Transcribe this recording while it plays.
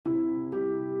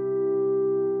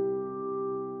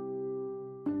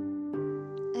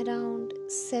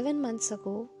7 months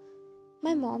ago,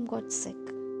 my mom got sick,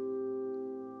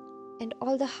 and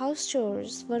all the house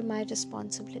chores were my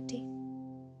responsibility.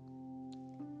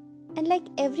 And like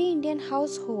every Indian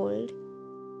household,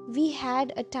 we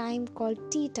had a time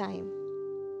called tea time.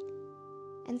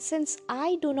 And since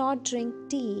I do not drink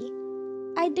tea,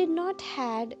 I did not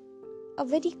had a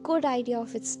very good idea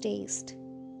of its taste.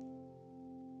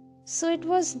 So it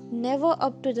was never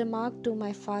up to the mark to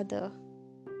my father.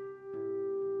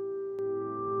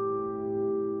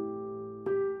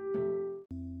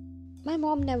 My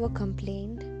mom never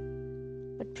complained,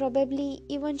 but probably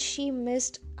even she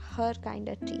missed her kind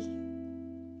of tea.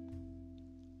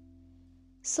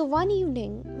 So one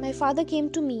evening, my father came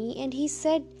to me and he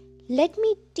said, "Let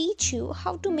me teach you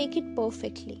how to make it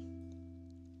perfectly."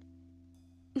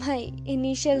 My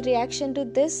initial reaction to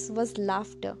this was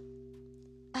laughter.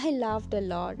 I laughed a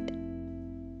lot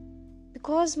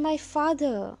because my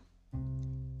father,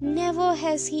 never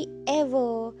has he ever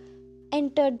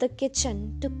entered the kitchen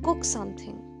to cook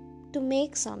something, to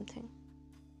make something.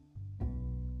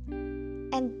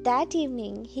 And that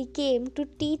evening, he came to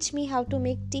teach me how to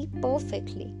make tea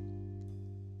perfectly.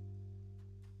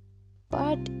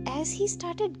 But as he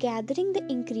started gathering the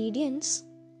ingredients,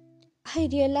 I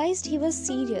realized he was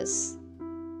serious.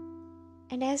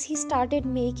 And as he started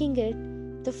making it,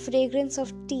 the fragrance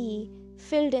of tea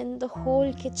filled in the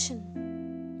whole kitchen.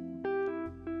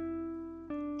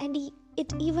 And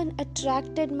it even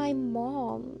attracted my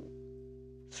mom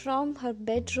from her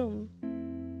bedroom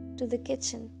to the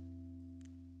kitchen.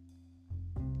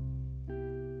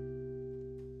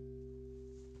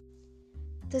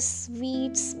 The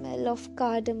sweet smell of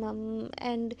cardamom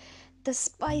and the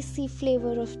spicy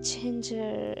flavor of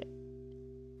ginger,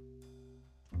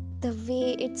 the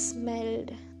way it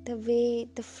smelled, the way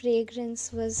the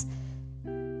fragrance was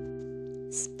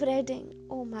spreading,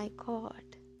 oh my God.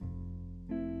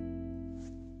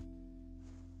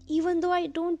 Even though I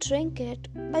don't drink it,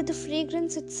 by the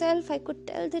fragrance itself I could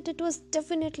tell that it was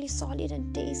definitely solid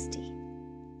and tasty.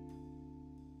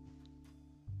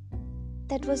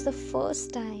 That was the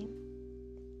first time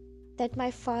that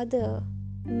my father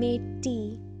made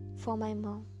tea for my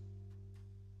mom.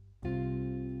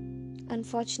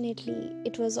 Unfortunately,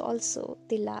 it was also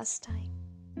the last time.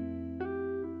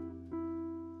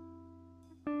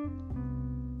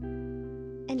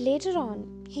 And later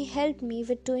on, he helped me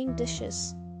with doing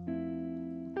dishes.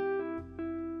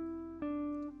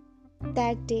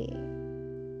 That day,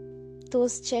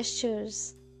 those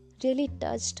gestures really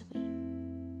touched me.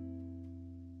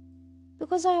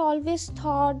 Because I always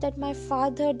thought that my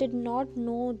father did not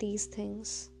know these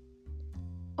things.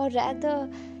 Or rather,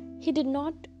 he did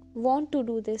not want to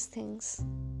do these things.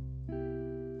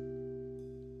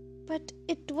 But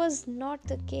it was not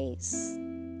the case.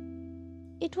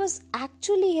 It was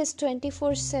actually his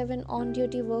 24/7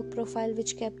 on-duty work profile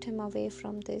which kept him away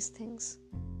from these things,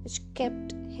 which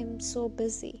kept him so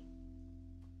busy.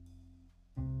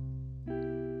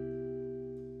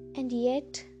 And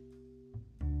yet,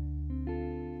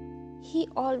 he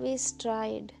always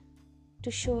tried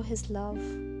to show his love.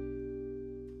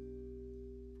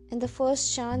 And the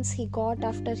first chance he got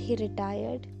after he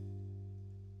retired,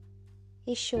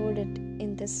 he showed it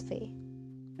in this way.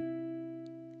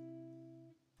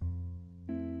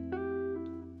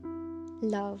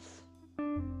 Love.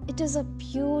 It is a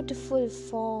beautiful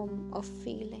form of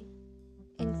feeling.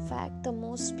 In fact, the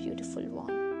most beautiful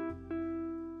one.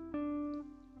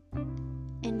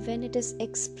 And when it is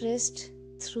expressed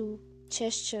through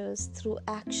gestures, through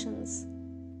actions,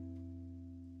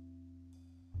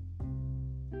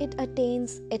 it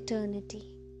attains eternity.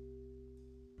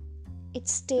 It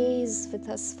stays with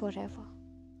us forever.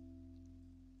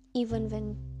 Even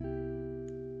when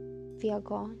we are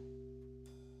gone,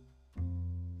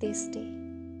 they stay.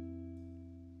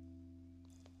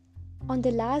 On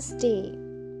the last day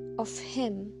of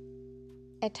him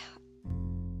at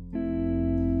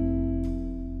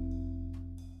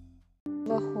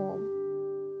our home,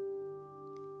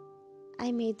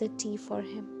 I made the tea for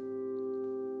him.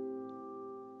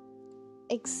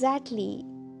 Exactly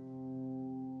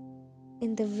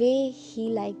in the way he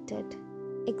liked it,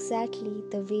 exactly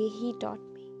the way he taught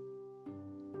me.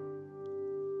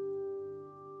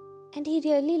 And he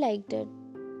really liked it.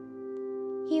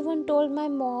 He even told my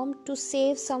mom to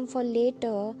save some for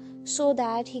later so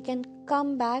that he can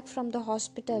come back from the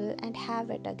hospital and have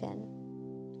it again.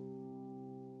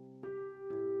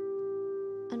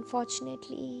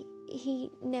 Unfortunately,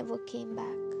 he never came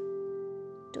back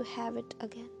to have it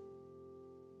again.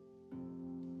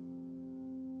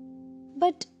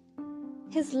 But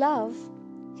his love,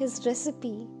 his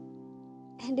recipe,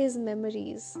 and his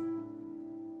memories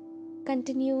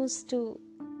continues to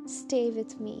stay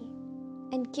with me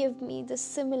and give me the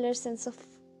similar sense of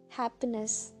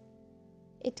happiness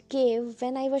it gave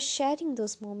when I was sharing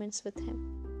those moments with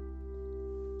him.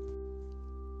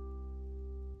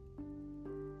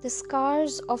 The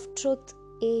scars of truth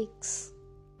aches,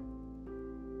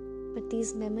 but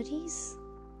these memories,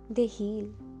 they heal.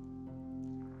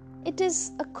 It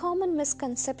is a common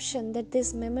misconception that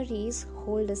these memories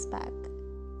hold us back,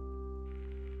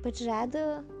 but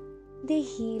rather they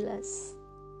heal us.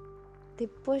 They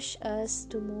push us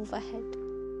to move ahead,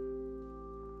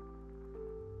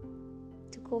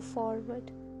 to go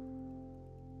forward.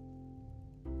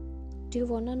 Do you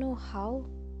want to know how?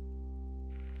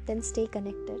 Then stay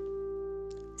connected.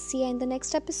 See you in the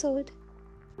next episode.